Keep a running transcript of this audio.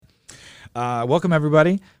Welcome,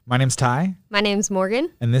 everybody. My name's Ty. My name's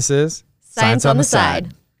Morgan. And this is Science on the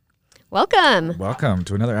Side. Welcome. Welcome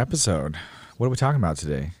to another episode. What are we talking about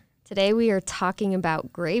today? Today we are talking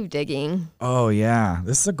about grave digging. Oh, yeah.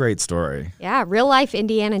 This is a great story. Yeah, real life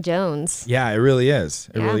Indiana Jones. Yeah, it really is.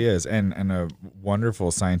 It Yeah. really is. And a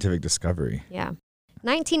wonderful scientific discovery. Yeah.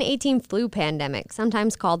 1918 flu pandemic,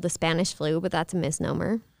 sometimes called the Spanish flu, but that's a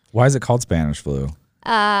misnomer. Why is it called Spanish flu?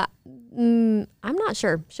 I'm not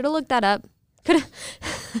sure. Should have looked that up. Could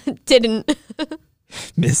have. Didn't.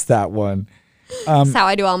 Missed that one. That's how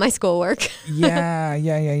I do all my schoolwork. Yeah.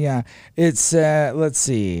 It's, let's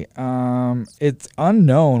see. It's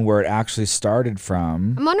unknown where it actually started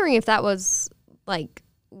from. I'm wondering if that was like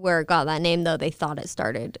where it got that name, though. They thought it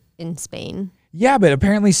started in Spain. Yeah, but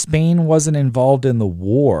apparently Spain wasn't involved in the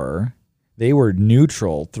war. They were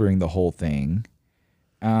neutral during the whole thing.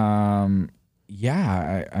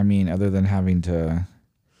 Yeah, I mean, other than having to...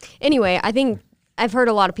 Anyway, I think I've heard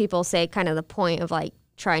a lot of people say kind of the point of like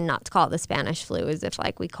trying not to call it the Spanish flu is if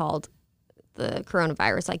like we called the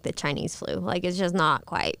coronavirus like the Chinese flu. Like it's just not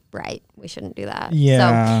quite right. We shouldn't do that.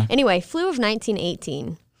 Yeah. So anyway, flu of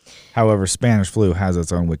 1918. However, Spanish flu has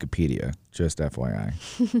its own Wikipedia, just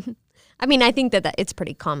FYI. I mean, I think that it's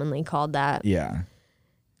pretty commonly called that. Yeah.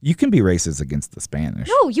 You can be racist against the Spanish.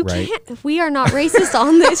 No, you right? can't. We are not racist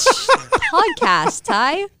on this podcast,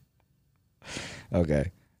 Ty.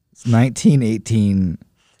 Okay. It's 1918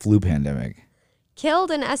 flu pandemic. Killed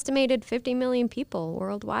an estimated 50 million people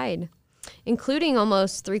worldwide, including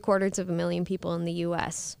almost 750,000 people in the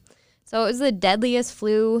U.S. So it was the deadliest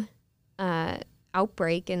flu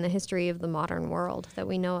outbreak in the history of the modern world that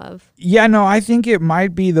we know of. Yeah, no, I think it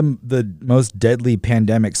might be the most deadly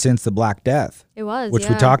pandemic since the Black Death. It was, which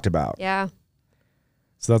we talked about. Yeah.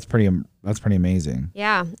 So that's pretty amazing.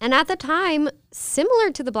 Yeah, and at the time,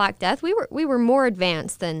 similar to the Black Death, we were more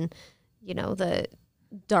advanced than, the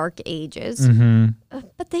Dark Ages. Mm-hmm.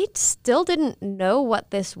 But they still didn't know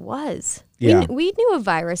what this was. Yeah. We knew of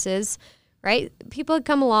viruses, right? People had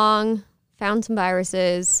come along, found some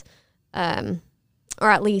viruses, or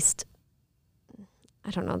at least, I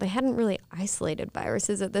don't know, they hadn't really isolated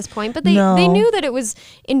viruses at this point, but they knew that it was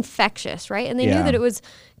infectious, right? And they knew that it was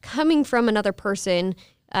coming from another person.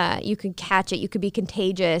 You could catch it. You could be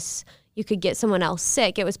contagious. You could get someone else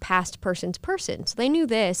sick. It was passed person to person. So they knew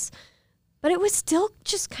this, but it was still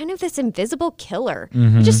just kind of this invisible killer.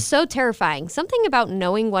 Mm-hmm. Just so terrifying. Something about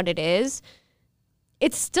knowing what it is,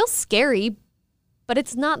 it's still scary, but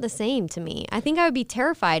it's not the same to me. I think I would be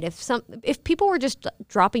terrified if people were just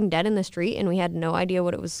dropping dead in the street and we had no idea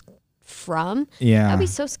what it was from. Yeah. That'd be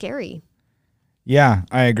so scary. Yeah,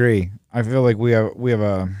 I agree. I feel like we have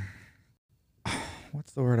a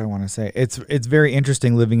what's the word I want to say? It's very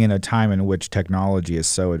interesting living in a time in which technology is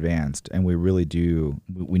so advanced and we really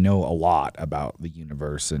we know a lot about the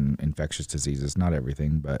universe and infectious diseases, not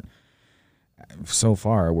everything, but so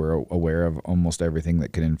far we're aware of almost everything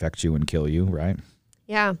that can infect you and kill you, right?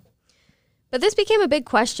 Yeah. But this became a big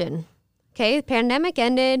question. Okay, the pandemic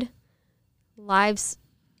ended. Lives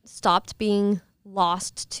stopped being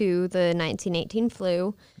lost to the 1918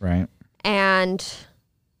 flu. Right. And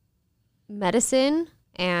medicine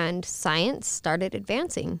and science started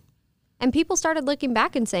advancing. And people started looking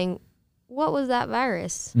back and saying, what was that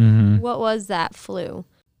virus? Mm-hmm. What was that flu?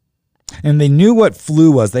 And they knew what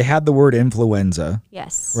flu was. They had the word influenza.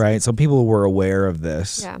 Yes. Right. So people were aware of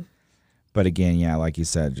this. Yeah. But again, yeah, like you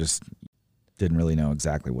said, just didn't really know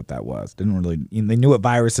exactly what that was. They knew what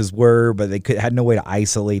viruses were, but they had no way to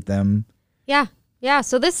isolate them. Yeah. Yeah.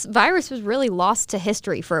 So this virus was really lost to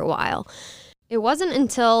history for a while. It wasn't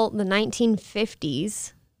until the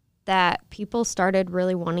 1950s that people started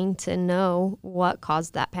really wanting to know what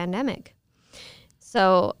caused that pandemic.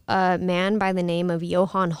 So a man by the name of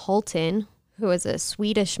Johan Holten, who was a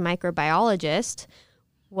Swedish microbiologist,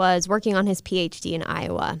 was working on his PhD in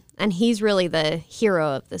Iowa. And he's really the hero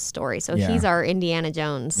of this story. So he's our Indiana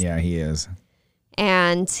Jones. Yeah, he is.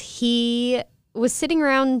 And he was sitting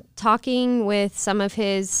around talking with some of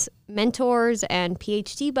his mentors and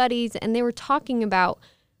PhD buddies, and they were talking about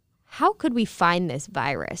how could we find this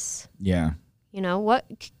virus? Yeah.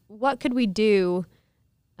 What could we do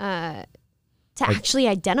to actually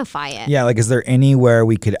identify it? Yeah, like is there anywhere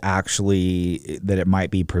we could actually, that it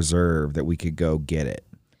might be preserved, that we could go get it?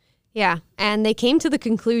 Yeah, and they came to the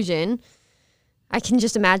conclusion, I can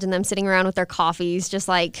just imagine them sitting around with their coffees, just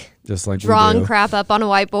like drawing crap up on a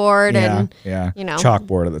whiteboard and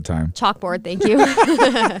chalkboard at the time. Chalkboard, thank you.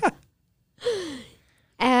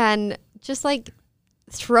 And just like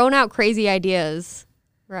thrown out crazy ideas,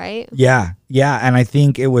 right? Yeah. Yeah. And I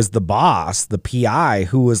think it was the boss, the PI,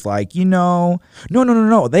 who was like, no.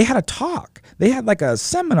 They had a talk. They had like a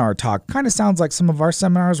seminar talk. Kind of sounds like some of our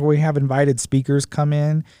seminars where we have invited speakers come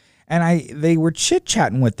in. And they were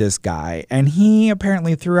chit-chatting with this guy. And he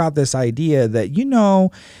apparently threw out this idea that,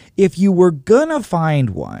 if you were going to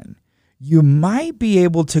find one, you might be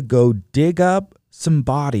able to go dig up some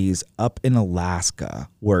bodies up in Alaska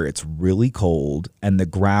where it's really cold and the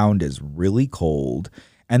ground is really cold.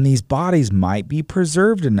 And these bodies might be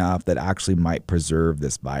preserved enough that actually might preserve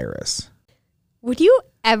this virus. Would you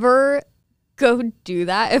ever go do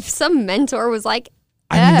that if some mentor was like,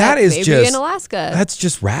 that is maybe just in Alaska? That's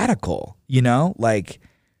just radical, like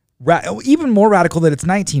even more radical that it's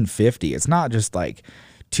 1950. It's not just like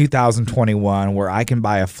 2021 where I can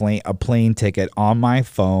buy a plane ticket on my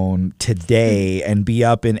phone today and be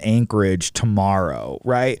up in Anchorage tomorrow,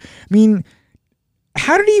 right? I mean,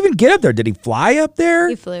 how did he even get up there? Did he fly up there?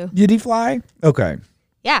 He flew. Did he fly? Okay.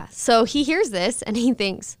 Yeah. So he hears this and he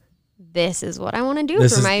thinks, this is what I want to do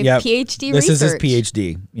for my PhD This research. is his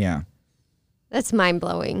PhD. Yeah. That's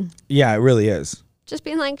mind-blowing. Yeah, it really is. Just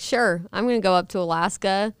being like, sure, I'm going to go up to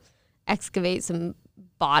Alaska, excavate some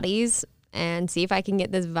bodies, and see if I can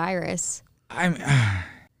get this virus.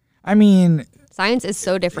 I mean, science is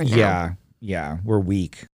so different now. Yeah, we're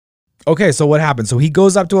weak. Okay, so what happened? So he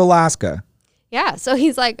goes up to Alaska. Yeah, so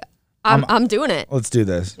he's like, I'm doing it. Let's do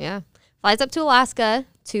this. Yeah. Flies up to Alaska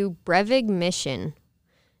to Brevig Mission,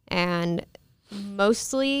 and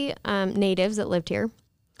mostly natives that lived here.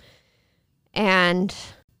 And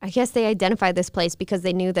I guess they identified this place because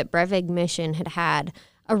they knew that Brevig Mission had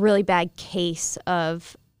a really bad case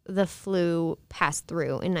of the flu pass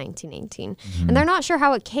through in 1918. Mm-hmm. And they're not sure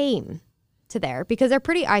how it came to there because they're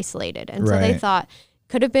pretty isolated. And so they thought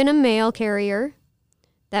could have been a mail carrier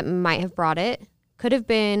that might have brought it. Could have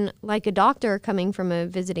been like a doctor coming from a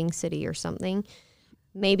visiting city or something.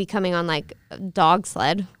 Maybe coming on like a dog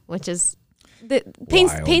sled, which is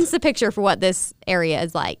paints the picture for what this area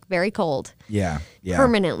is like. Very cold. Yeah.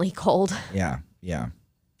 Permanently cold. Yeah.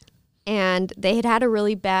 And they had a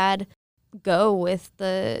really bad go with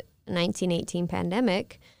the 1918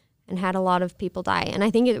 pandemic and had a lot of people die. And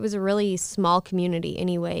I think it was a really small community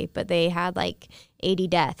anyway, but they had like 80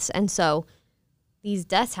 deaths. And so these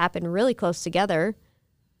deaths happened really close together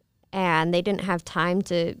and they didn't have time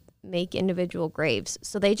to make individual graves.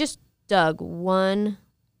 So they just dug one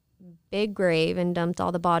big grave and dumped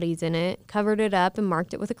all the bodies in it, covered it up and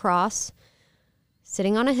marked it with a cross,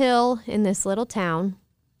 sitting on a hill in this little town.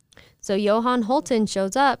 So Johan Holton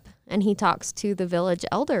shows up and he talks to the village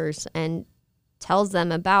elders and tells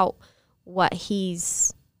them about what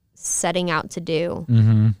he's setting out to do.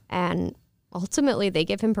 Mm-hmm. And ultimately they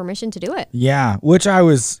give him permission to do it. Yeah, which I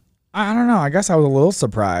don't know, I guess I was a little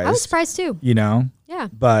surprised. I was surprised too. Yeah.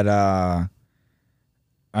 But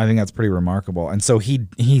I think that's pretty remarkable. And so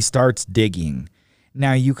he starts digging.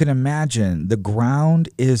 Now you can imagine the ground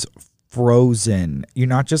is frozen. You're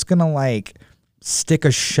not just going to like stick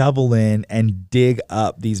a shovel in and dig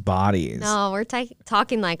up these bodies. No, we're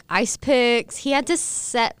talking like ice picks. He had to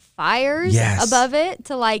set fires above it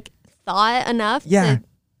to like thaw it enough. Yeah.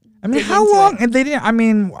 I mean, how long? And they didn't. I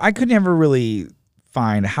mean, I could never really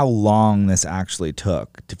find how long this actually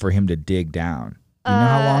took for him to dig down. You know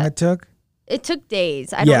how long it took? It took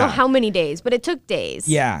days. I don't know how many days, but it took days.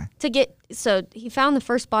 Yeah. So he found the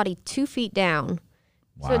first body 2 feet down.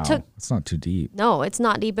 Wow. So it's not too deep. No, it's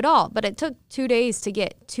not deep at all. But it took 2 days to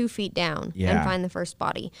get 2 feet down and find the first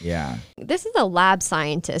body. Yeah. This is a lab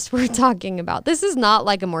scientist we're talking about. This is not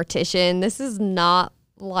like a mortician. This is not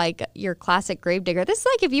like your classic gravedigger. This is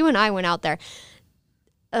like if you and I went out there.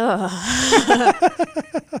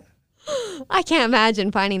 I can't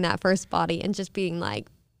imagine finding that first body and just being like,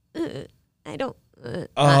 I don't.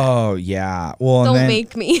 Oh, yeah. Well, don't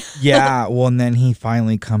make me. Yeah. Well, and then he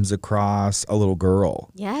finally comes across a little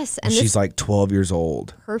girl. Yes. And she's like 12 years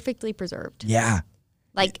old. Perfectly preserved. Yeah.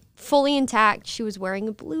 Like fully intact. She was wearing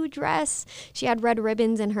a blue dress. She had red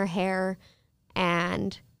ribbons in her hair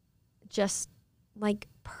and just like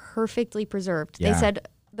perfectly preserved. Yeah. They said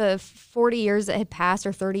the 40 years that had passed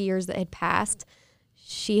or 30 years that had passed,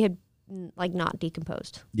 she had like not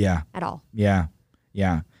decomposed. Yeah. At all. Yeah.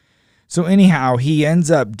 Yeah. So anyhow, he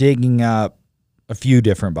ends up digging up a few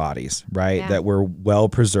different bodies, right? Yeah. That were well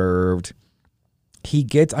preserved.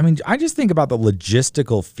 I just think about the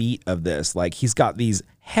logistical feat of this. Like he's got these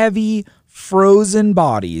heavy frozen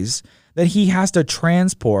bodies that he has to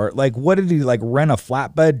transport. Like what did he rent a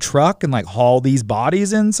flatbed truck and haul these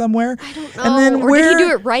bodies in somewhere? I don't know. And then did he do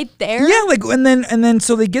it right there? Yeah, and then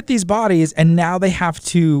so they get these bodies and now they have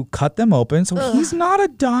to cut them open. So he's not a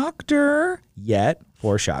doctor yet.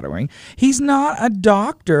 foreshadowing. He's not a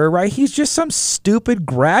doctor, right? He's just some stupid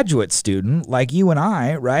graduate student like you and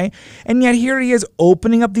I, right? And yet here he is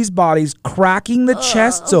opening up these bodies, cracking the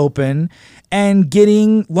chests open, and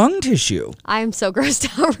getting lung tissue. I am so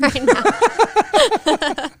grossed out right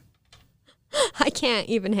now. I can't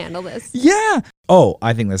even handle this. Yeah. Oh,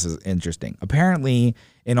 I think this is interesting. Apparently,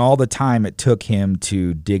 in all the time it took him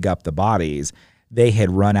to dig up the bodies, they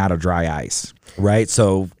had run out of dry ice, right?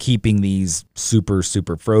 So keeping these super,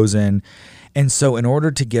 super frozen. And so in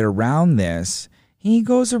order to get around this, he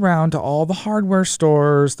goes around to all the hardware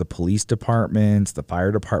stores, the police departments, the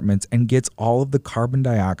fire departments, and gets all of the carbon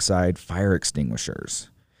dioxide fire extinguishers.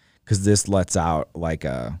 Because this lets out like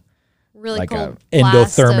a Really cold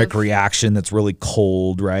endothermic reaction that's really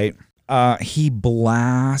cold, right? He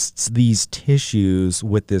blasts these tissues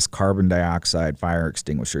with this carbon dioxide fire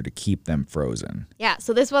extinguisher to keep them frozen. Yeah,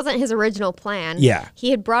 so this wasn't his original plan. Yeah.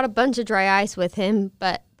 He had brought a bunch of dry ice with him,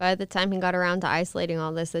 but by the time he got around to isolating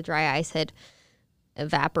all this, the dry ice had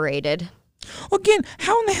evaporated. Again,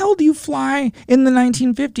 how in the hell do you fly in the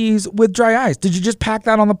 1950s with dry ice? Did you just pack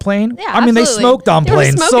that on the plane? Yeah, I mean, they absolutely. smoked on They were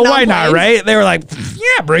planes, so smoking on why not, planes. right? They were like,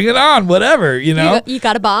 yeah, bring it on, whatever, you know? You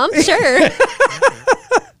got a bomb? Sure.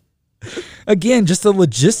 Again, just the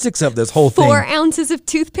logistics of this whole thing. 4 ounces of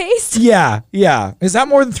toothpaste? Yeah. Is that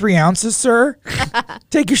more than 3 ounces, sir?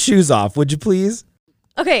 Take your shoes off, would you please?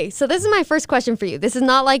 Okay, so this is my first question for you. This is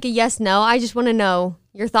not like a yes, no. I just want to know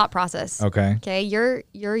your thought process. Okay. Okay, you're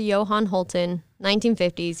Johann Holton,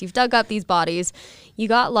 1950s. You've dug up these bodies. You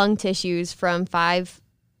got lung tissues from 5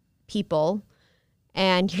 people,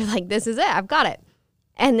 and you're like, this is it. I've got it.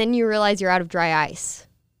 And then you realize you're out of dry ice.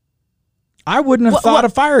 I wouldn't have thought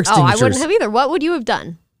of fire extinguishers. I wouldn't have either. What would you have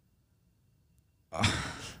done?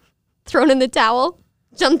 Thrown in the towel?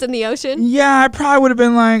 Jumped in the ocean? Yeah, I probably would have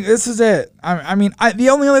been like, this is it. I mean, the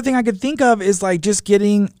only other thing I could think of is like just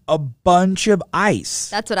getting a bunch of ice.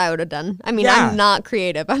 That's what I would have done. I mean, Yeah. I'm not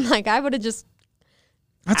creative. I'm like, I would have just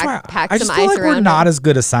That's why pack I some just feel ice like we're around not him. as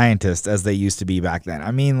good a scientists as they used to be back then.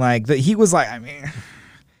 I mean, like he was like,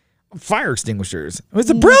 fire extinguishers.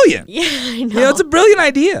 It's brilliant. Yeah, I know. Yeah, it's a brilliant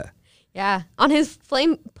idea. Yeah. On his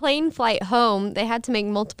plane flight home, they had to make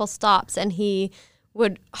multiple stops, and he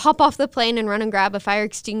would hop off the plane and run and grab a fire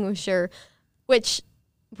extinguisher, which,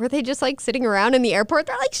 were they just like sitting around in the airport?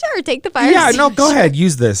 They're like, sure, take the fire Yeah, no, extinguisher go ahead.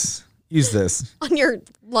 Use this. on your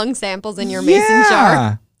lung samples in your mason jar.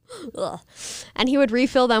 Yeah. Ugh. And he would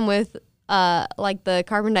refill them with like the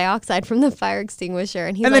carbon dioxide from the fire extinguisher.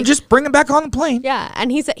 And he's And like, then just bring them back on the plane. yeah. And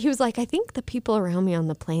he was like, I think the people around me on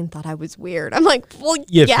the plane thought I was weird. I'm like, well,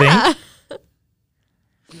 You yeah.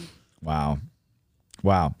 Wow.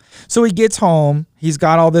 So he gets home. He's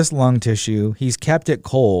got all this lung tissue. He's kept it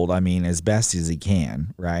cold, I mean, as best as he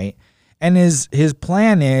can, right? And his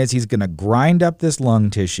plan is he's going to grind up this lung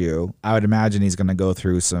tissue. I would imagine he's going to go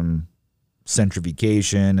through some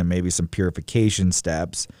centrifugation and maybe some purification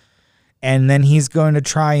steps. And then he's going to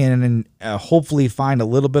try and hopefully find a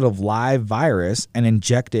little bit of live virus and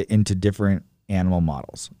inject it into different animal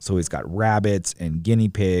models. So he's got rabbits and guinea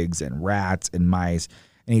pigs and rats and mice.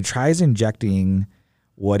 And he tries injecting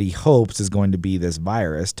what he hopes is going to be this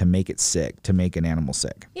virus to make it sick, to make an animal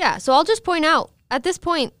sick. Yeah. So I'll just point out, at this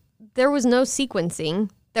point, there was no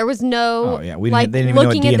sequencing. There was no. Oh, yeah. They didn't even know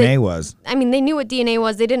what DNA was. I mean, they knew what DNA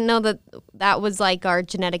was. They didn't know that was like our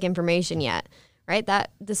genetic information yet, right?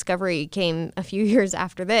 That discovery came a few years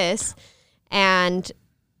after this. And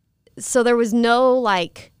so there was no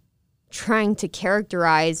like trying to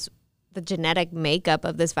characterize the genetic makeup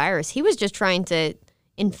of this virus. He was just trying to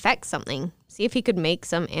infect something, see if he could make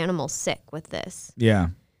some animal sick with this. Yeah.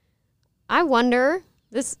 I wonder,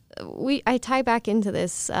 I tie back into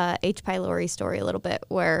this H. pylori story a little bit,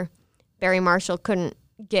 where Barry Marshall couldn't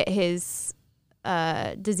get his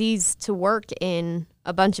disease to work in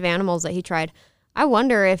a bunch of animals that he tried. I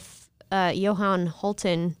wonder if Johann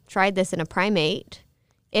Holton tried this in a primate,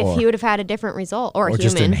 if he would have had a different result, or a human.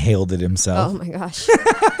 Just inhaled it himself. Oh my gosh.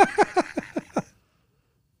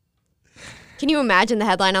 Can you imagine the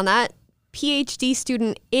headline on that? PhD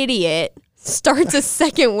student idiot starts a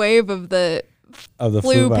second wave of the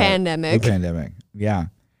flu pandemic. Flu pandemic, yeah.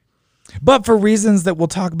 But for reasons that we'll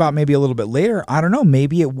talk about maybe a little bit later, I don't know,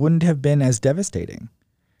 maybe it wouldn't have been as devastating.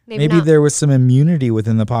 Maybe not. there was some immunity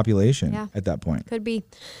within the population at that point. Could be.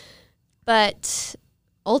 But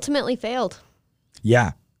ultimately failed.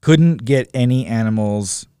 Yeah. Couldn't get any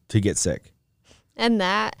animals to get sick. And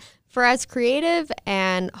that, for as creative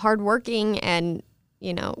and hardworking and,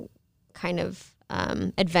 kind of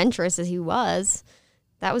adventurous as he was,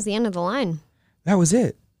 that was the end of the line. That was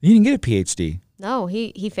it. He didn't get a PhD. No,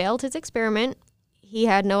 he failed his experiment. He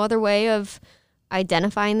had no other way of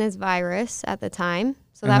identifying this virus at the time.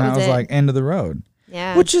 So and that was it. like end of the road.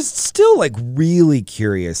 Yeah. Which is still like really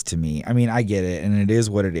curious to me. I mean, I get it, and it is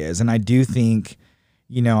what it is. And I do think,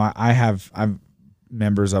 I've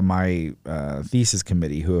members of my thesis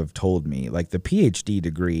committee who have told me like the PhD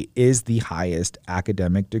degree is the highest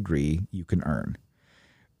academic degree you can earn.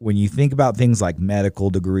 When you think about things like medical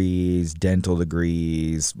degrees, dental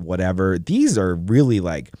degrees, whatever, these are really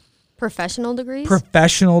like professional degrees.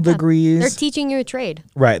 Degrees. They're teaching you a trade.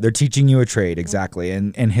 Right, they're teaching you a trade, exactly.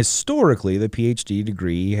 And historically, the PhD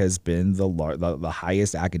degree has been the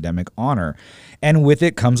highest academic honor. And with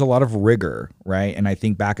it comes a lot of rigor, right? And I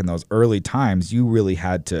think back in those early times, you really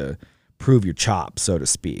had to prove your chops, so to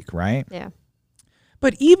speak, right? Yeah.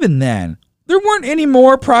 But even then, there weren't any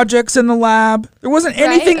more projects in the lab. There wasn't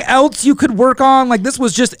anything else you could work on. Like, this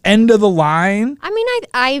was just end of the line. I mean,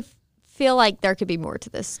 I feel like there could be more to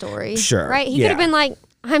this story. Sure. Right? He could have been like,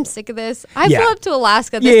 I'm sick of this. I Yeah. flew up to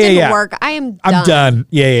Alaska. This didn't work. I'm done.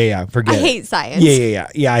 Yeah. Forget I it. hate science.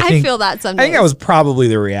 Yeah. I feel that sometimes. I think that was probably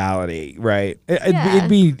the reality, right? It'd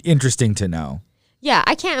be interesting to know. Yeah,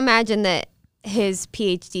 I can't imagine that his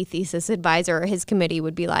PhD thesis advisor or his committee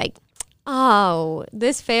would be like, oh,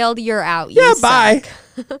 this failed. You're out. You bye.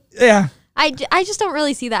 Yeah. I just don't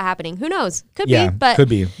really see that happening. Who knows? Could Could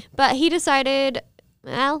be. But he decided,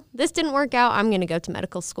 well, this didn't work out. I'm going to go to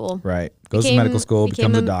medical school. Right. Goes to medical school,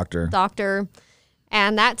 becomes a doctor.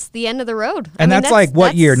 And that's the end of the road. And that's like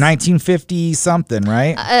what year? 1950 something,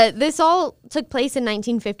 right? This all took place in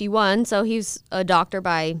 1951. So he's a doctor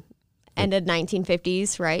by end of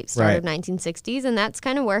 1950s, right? Start of 1960s. And that's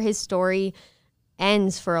kind of where his story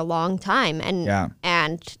ends for a long time.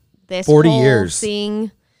 And this 40 whole years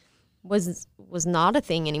thing was not a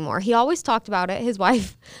thing anymore. He always talked about it. His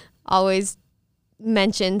wife always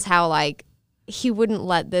mentions how like he wouldn't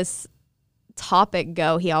let this topic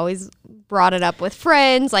go. He always brought it up with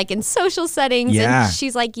friends, like in social settings. Yeah. And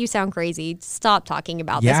she's like, you sound crazy. Stop talking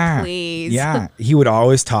about this, please. Yeah. He would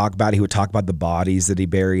always talk about the bodies that he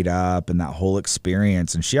buried up and that whole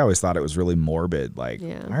experience. And she always thought it was really morbid. Like,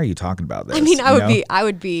 why are you talking about this? I mean, I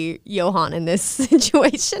would be Johan in this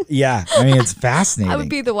situation. Yeah. I mean, it's fascinating. I would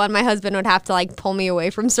be the one my husband would have to like pull me away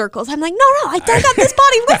from circles. I'm like, no, I dug up this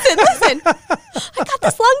body. Listen. I got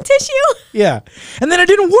this lung tissue. Yeah. And then it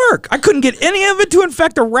didn't work. I couldn't get any of it to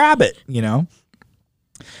infect a rabbit, you know?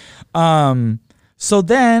 So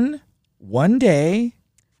then one day.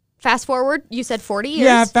 Fast forward, you said 40 years.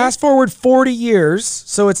 Yeah, fast forward 40 years.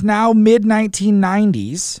 So it's now mid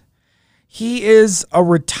 1990s. He is a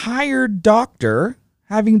retired doctor,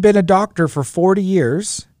 having been a doctor for 40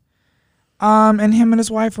 years. And him and his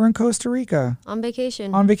wife are in Costa Rica. On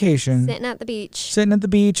vacation. Sitting at the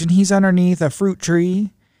beach. And he's underneath a fruit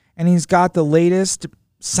tree. And he's got the latest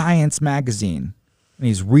science magazine. And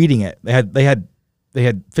he's reading it. They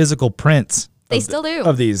had physical prints. They still do.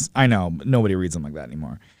 Of these. I know. But nobody reads them like that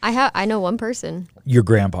anymore. I know one person. Your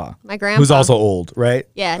grandpa. My grandpa. Who's also old, right?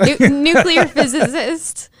 Yeah. Nuclear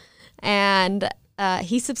physicist. And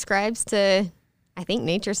he subscribes to, I think,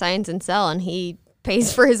 Nature, Science, and Cell. And he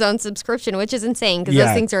pays for his own subscription, which is insane because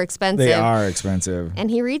those things are expensive. They are expensive.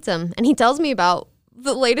 And he reads them. And he tells me about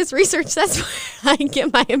the latest research. That's where I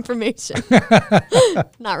get my information.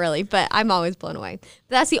 Not really, but I'm always blown away. But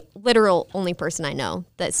that's the literal only person I know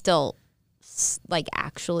that still like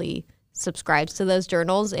actually subscribes to those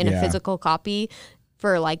journals in a physical copy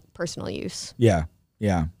for like personal use. Yeah.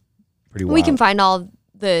 Pretty wild. We can find all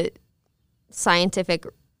the scientific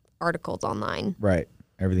articles online. Right.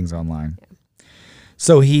 Everything's online. Yeah.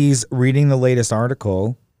 So he's reading the latest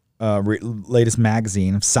article, latest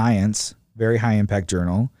magazine of science, very high impact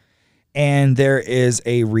journal. And there is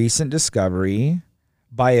a recent discovery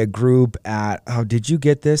by a group at, did you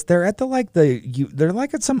get this? They're at they're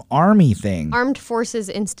like at some army thing. Armed Forces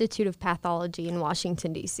Institute of Pathology in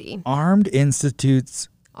Washington, D.C. Armed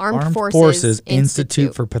Forces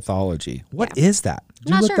Institute for Pathology. What is that?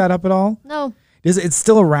 Did you look that up at all? No. Is it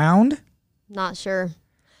still around? Not sure.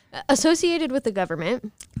 Associated with the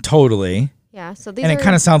government. Totally. Yeah. So it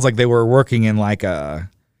kind of sounds like they were working in like a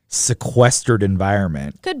sequestered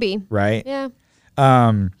environment. Could be. Right? Yeah.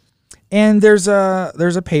 And there's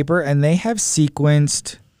a paper, and they have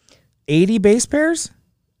sequenced 80 base pairs?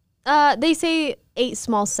 They say 8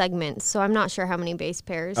 small segments, so I'm not sure how many base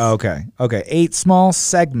pairs. Okay. 8 small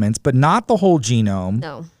segments, but not the whole genome.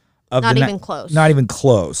 No. Not even close. Not even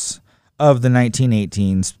close of the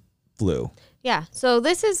 1918's flu. Yeah. So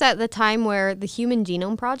this is at the time where the Human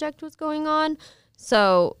Genome Project was going on.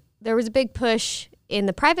 So there was a big push in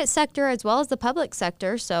the private sector as well as the public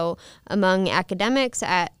sector. So among academics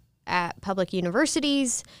at public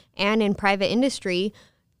universities and in private industry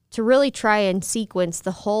to really try and sequence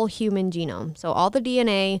the whole human genome. So all the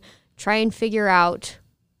DNA, try and figure out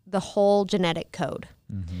the whole genetic code.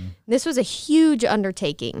 Mm-hmm. This was a huge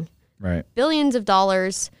undertaking. Right. Billions of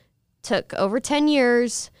dollars, took over 10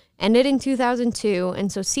 years, ended in 2002.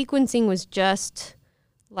 And so sequencing was just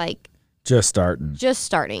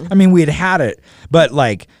starting. I mean, we had it, but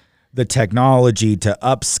like the technology to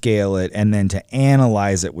upscale it and then to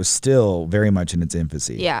analyze it was still very much in its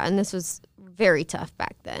infancy. Yeah, and this was very tough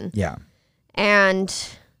back then. Yeah. And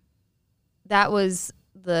that was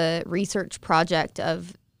the research project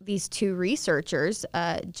of these two researchers,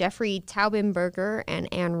 Jeffrey Taubenberger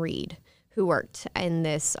and Anne Reed, who worked in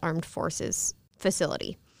this armed forces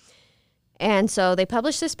facility. And so they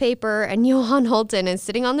published this paper, and Johan Holton is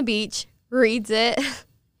sitting on the beach, reads it.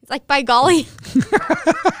 He's like, by golly,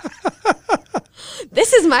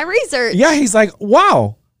 this is my research. Yeah, he's like,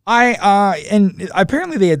 wow. And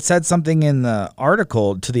apparently they had said something in the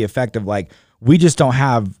article to the effect of like, we just don't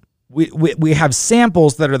have, we have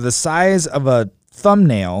samples that are the size of a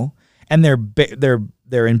thumbnail, and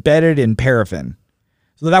they're embedded in paraffin.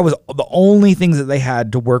 So that was the only things that they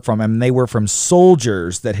had to work from, and they were from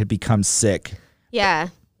soldiers that had become sick. Yeah,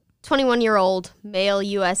 21-year-old male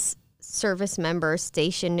U.S. service member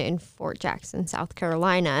stationed in Fort Jackson, South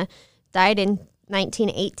Carolina, died in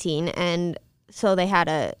 1918, and so they had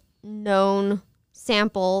a known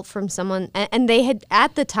sample from someone, and they had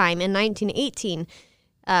at the time in 1918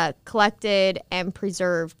 collected and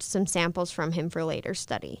preserved some samples from him for later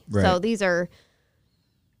study. Right. So these are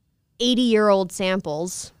 80-year-old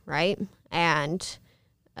samples, right? And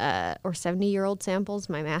or 70-year-old samples.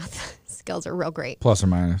 My math skills are real great. Plus or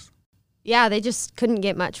minus. Yeah, they just couldn't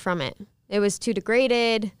get much from it. It was too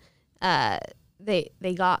degraded.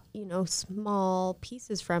 They got, small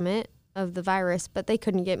pieces from it of the virus, but they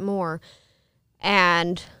couldn't get more.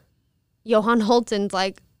 And Johan Holton's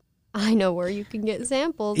like, I know where you can get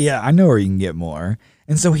samples. Yeah, I know where you can get more.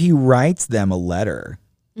 And so he writes them a letter.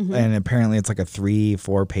 Mm-hmm. And apparently it's like a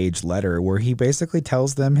 3-4 page letter where he basically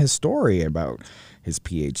tells them his story about his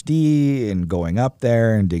PhD and going up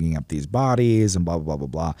there and digging up these bodies and blah, blah, blah, blah,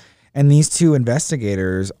 blah. And these two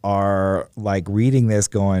investigators are like reading this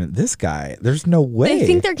going, this guy, there's no way. They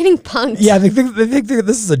think they're getting punked. Yeah, they think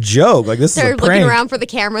this is a joke. Like this they're is a prank. looking around for the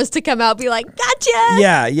cameras to come out, be like, gotcha.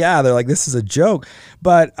 Yeah. They're like, this is a joke.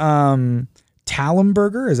 But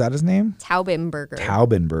Taubenberger, is that his name?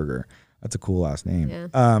 Taubenberger. That's a cool last name.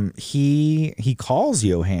 Yeah. He calls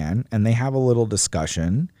Johan and they have a little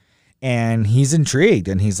discussion, and he's intrigued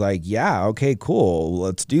and he's like, yeah, okay, cool.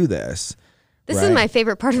 Let's do this. This is my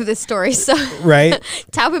favorite part of this story. So right.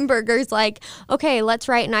 Taubenberger's like, okay, let's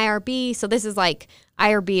write an IRB. So this is like,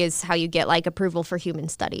 IRB is how you get like approval for human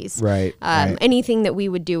studies. Right. Anything that we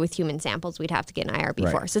would do with human samples, we'd have to get an IRB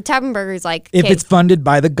for. So Taubenberger's like, if it's funded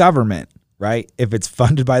by the government, right? If it's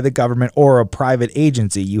funded by the government or a private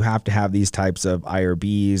agency, you have to have these types of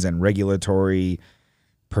IRBs and regulatory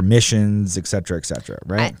permissions, et cetera,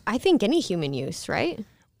 right? I think any human use, right?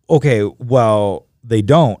 Okay, well, they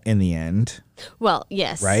don't in the end. Well,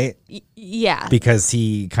 yes. Right? Yeah. Because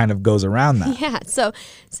he kind of goes around that. Yeah. So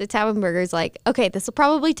Taubenberger's like, okay, this will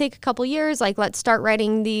probably take a couple years. Like, let's start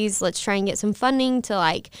writing these. Let's try and get some funding to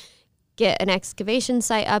like get an excavation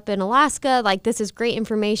site up in Alaska. Like, this is great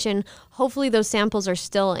information. Hopefully those samples are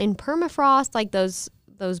still in permafrost. Like those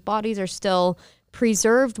bodies are still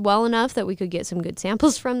preserved well enough that we could get some good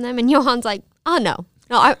samples from them. And Johan's like, oh no,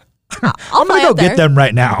 I'll I'm going to go get them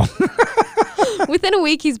right now. Within a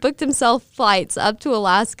week, he's booked himself flights up to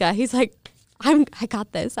Alaska. He's like, I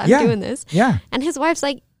got this. I'm doing this. Yeah. And his wife's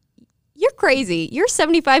like, you're crazy. You're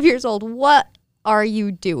 75 years old. What are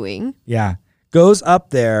you doing? Yeah. Goes up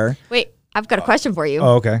there. Wait, I've got a question for you.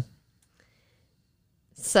 Oh, okay.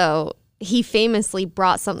 So he famously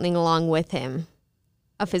brought something along with him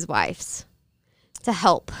of his wife's to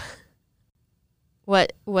help.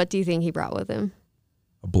 What do you think he brought with him?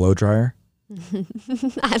 A blow dryer?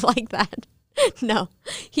 I like that. No,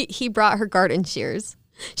 he brought her garden shears.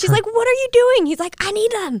 She's like, what are you doing? He's like, I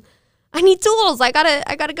need them. I need tools. I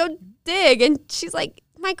gotta go dig. And she's like,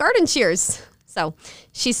 my garden shears. So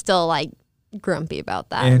she's still like grumpy about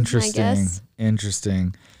that. Interesting.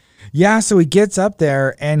 Yeah, so he gets up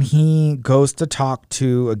there and he goes to talk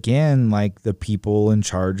to, again, like the people in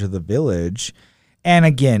charge of the village. And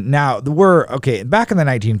again, now back in the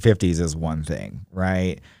 1950s is one thing,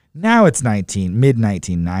 right? Now it's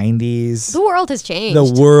mid-1990s. The world has changed.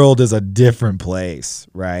 The world is a different place,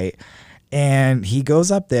 right? And he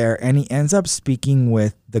goes up there and he ends up speaking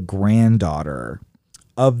with the granddaughter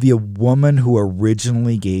of the woman who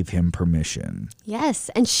originally gave him permission. Yes,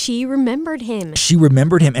 and she remembered him. She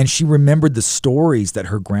remembered him, and she remembered the stories that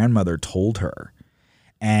her grandmother told her.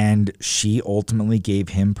 And she ultimately gave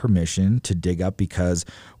him permission to dig up, because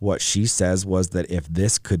what she says was that if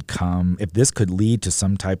this could lead to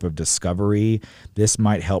some type of discovery, this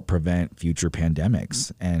might help prevent future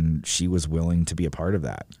pandemics. And she was willing to be a part of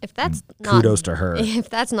that. If that's and kudos to her.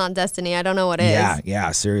 If that's not destiny, I don't know what is.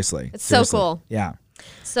 Yeah, seriously. It's seriously. so cool. Yeah.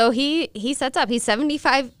 So he sets up. He's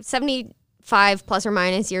 75 plus or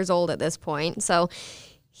minus years old at this point. So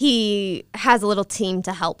he has a little team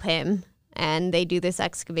to help him. And they do this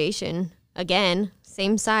excavation again,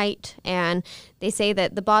 same site. And they say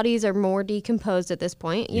that the bodies are more decomposed at this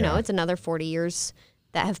point. You know, it's another 40 years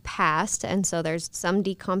that have passed. And so there's some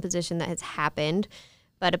decomposition that has happened.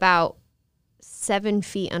 But about 7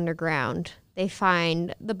 feet underground, they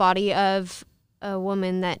find the body of a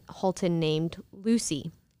woman that Holton named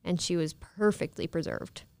Lucy. And she was perfectly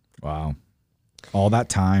preserved. Wow. All that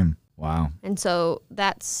time. Wow. And so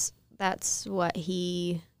that's what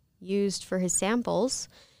he used for his samples,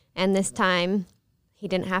 and this time he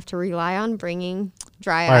didn't have to rely on bringing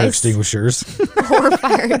dry Fire ice extinguishers. or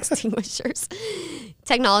fire extinguishers.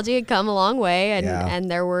 Technology had come a long way,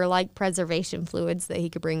 and there were like preservation fluids that he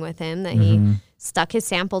could bring with him that he stuck his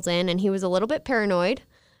samples in, and he was a little bit paranoid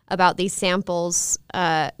about these samples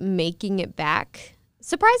making it back.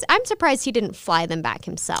 I'm surprised he didn't fly them back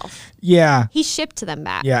himself. Yeah. He shipped them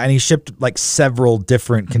back. Yeah, and he shipped like several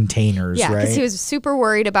different containers, Yeah, right? because he was super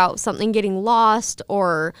worried about something getting lost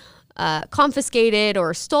or confiscated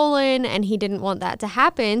or stolen, and he didn't want that to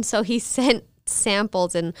happen. So he sent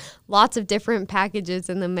samples in lots of different packages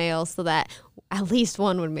in the mail so that at least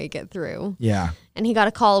one would make it through. Yeah. And he got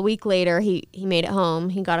a call a week later. He made it home.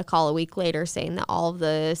 He got a call a week later saying that all of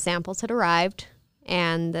the samples had arrived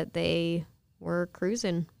and that they were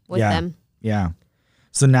cruising with them. Yeah.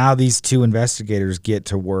 So now these two investigators get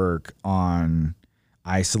to work on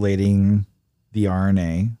isolating the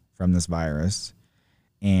RNA from this virus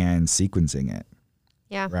and sequencing it.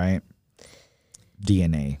 Yeah. Right?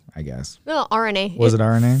 DNA, I guess. Well, RNA. Was it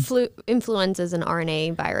RNA? Influenza is an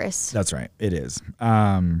RNA virus. That's right. It is.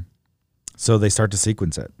 So they start to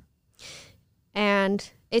sequence it. And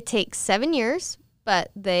it takes 7 years,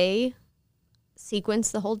 but they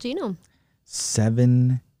sequence the whole genome.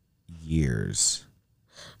 7 years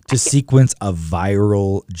to sequence a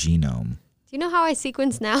viral genome. Do you know how I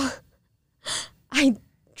sequence now? I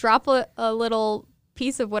drop a little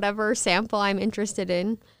piece of whatever sample I'm interested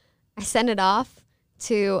in. I send it off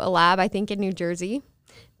to a lab, I think in New Jersey,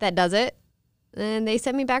 that does it. And they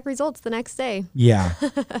send me back results the next day. Yeah.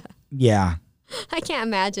 Yeah. I can't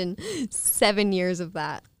imagine 7 years of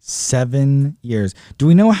that. 7 years. Do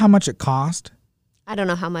we know how much it cost? I don't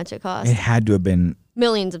know how much it cost. It had to have been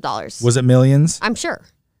Millions of dollars. Was it millions? I'm sure.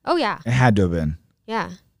 Oh, yeah. It had to have been.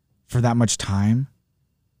 Yeah. For that much time?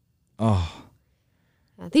 Oh.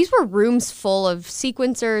 Yeah. These were rooms full of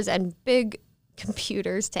sequencers and big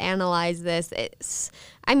computers to analyze this.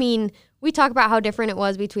 We talk about how different it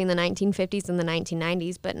was between the 1950s and the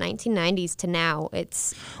 1990s, but 1990s to now,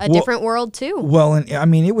 it's a different world too. Well, and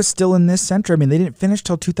it was still in this century. They didn't finish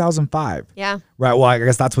till 2005. Yeah. Right. Well, I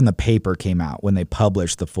guess that's when the paper came out, when they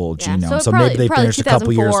published the full genome. So maybe they finished a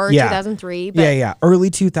couple years. Yeah. 2003. But Yeah.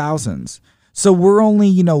 Early 2000s. So we're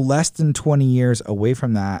only, less than 20 years away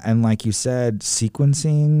from that. And like you said,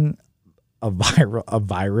 sequencing a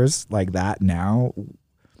virus like that now,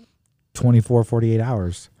 24, 48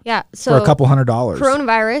 hours. Yeah. So for a couple $100.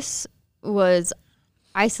 Coronavirus was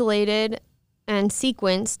isolated and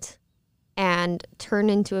sequenced and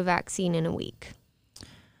turned into a vaccine in a week.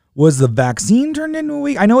 Was the vaccine turned into a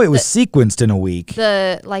week? I know it was sequenced in a week.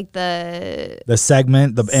 The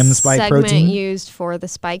segment, the M spike protein used for the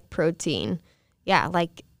spike protein. Yeah,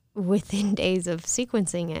 like within days of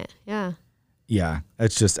sequencing it. Yeah. Yeah,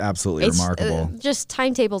 it's just absolutely remarkable. Just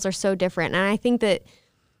timetables are so different, and I think that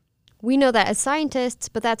we know that as scientists,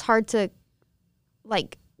 but that's hard to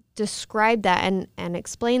describe that and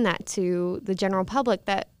explain that to the general public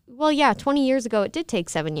that, 20 years ago it did take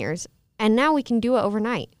 7 years. And now we can do it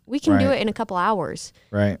overnight. We can do it in a couple hours.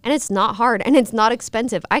 Right. And it's not hard and it's not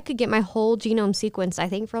expensive. I could get my whole genome sequenced, I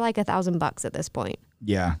think, for like $1,000 at this point.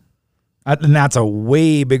 Yeah. And that's a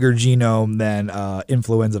way bigger genome than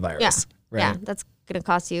influenza virus. Yeah. Right? Yeah. That's going to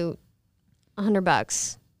cost you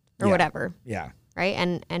 $100 or whatever. Yeah. Right.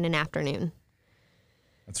 And an afternoon.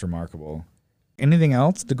 That's remarkable. Anything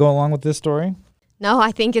else to go along with this story? No,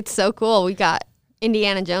 I think it's so cool. We got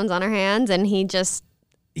Indiana Jones on our hands and he just.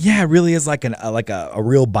 Yeah, it really is like a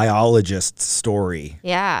real biologist story.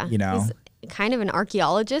 Yeah. You know? He's kind of an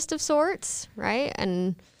archaeologist of sorts, right?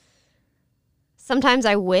 And sometimes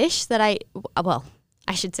I wish that I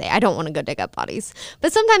should say I don't want to go dig up bodies,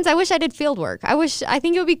 but sometimes I wish I did field work. I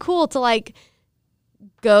think it would be cool to like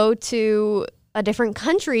go to a different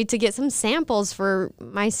country to get some samples for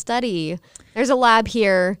my study. There's a lab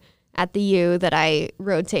here at the U that I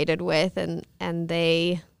rotated with, and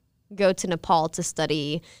they go to Nepal to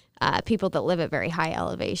study people that live at very high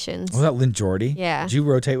elevations. Was that Lynn Jordy? Yeah. Did you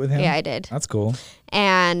rotate with him? Yeah, I did. That's cool.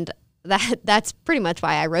 And that's pretty much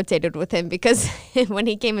why I rotated with him, because when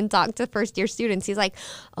he came and talked to first year students, he's like,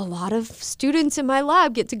 a lot of students in my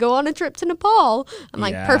lab get to go on a trip to Nepal. I'm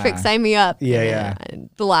like, perfect, sign me up. Yeah. And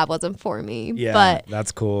the lab wasn't for me. Yeah, but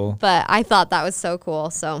that's cool. But I thought that was so cool.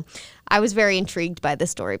 So I was very intrigued by this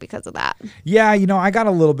story because of that. Yeah, I got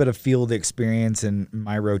a little bit of field experience in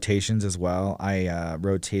my rotations as well. I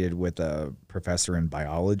rotated with a professor in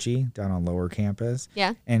biology down on Lower Campus.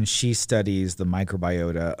 Yeah. And she studies the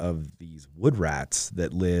microbiota of these wood rats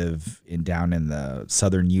that live down in the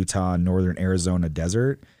southern Utah, northern Arizona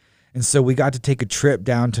desert. And so we got to take a trip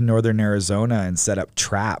down to northern Arizona and set up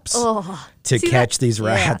traps to catch these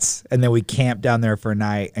rats. Yeah. And then we camped down there for a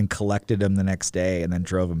night and collected them the next day and then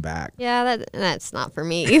drove them back. Yeah, that's not for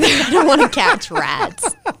me either. I don't want to catch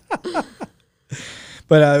rats.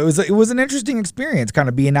 But it was an interesting experience, kind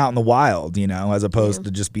of being out in the wild, as opposed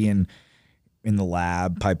to just being in the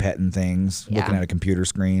lab, pipetting things, looking at a computer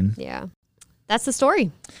screen. Yeah. That's the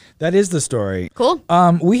story. That is the story. Cool.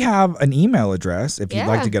 We have an email address if you'd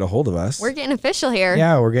like to get a hold of us. We're getting official here.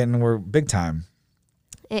 Yeah, we're big time.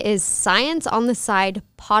 It is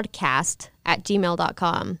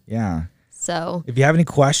scienceonthesidepodcast@gmail.com. Yeah. So if you have any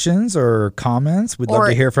questions or comments, we'd love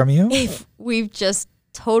to hear from you. If we've just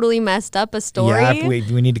totally messed up a story. Yeah,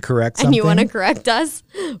 if we need to correct something. And you want to correct us,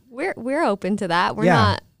 we're open to that.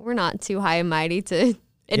 We're not too high and mighty to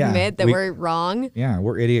admit that we're wrong. Yeah,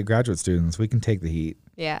 we're idiot graduate students. We can take the heat.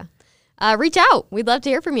 Yeah. Reach out. We'd love to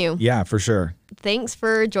hear from you. Yeah, for sure. Thanks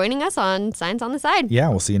for joining us on Science on the Side. Yeah,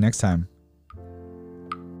 we'll see you next time.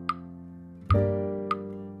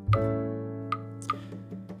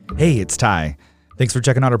 Hey, it's Ty. Thanks for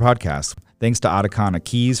checking out our podcast. Thanks to Atacana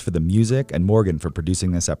Keys for the music and Morgan for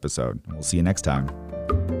producing this episode. We'll see you next time.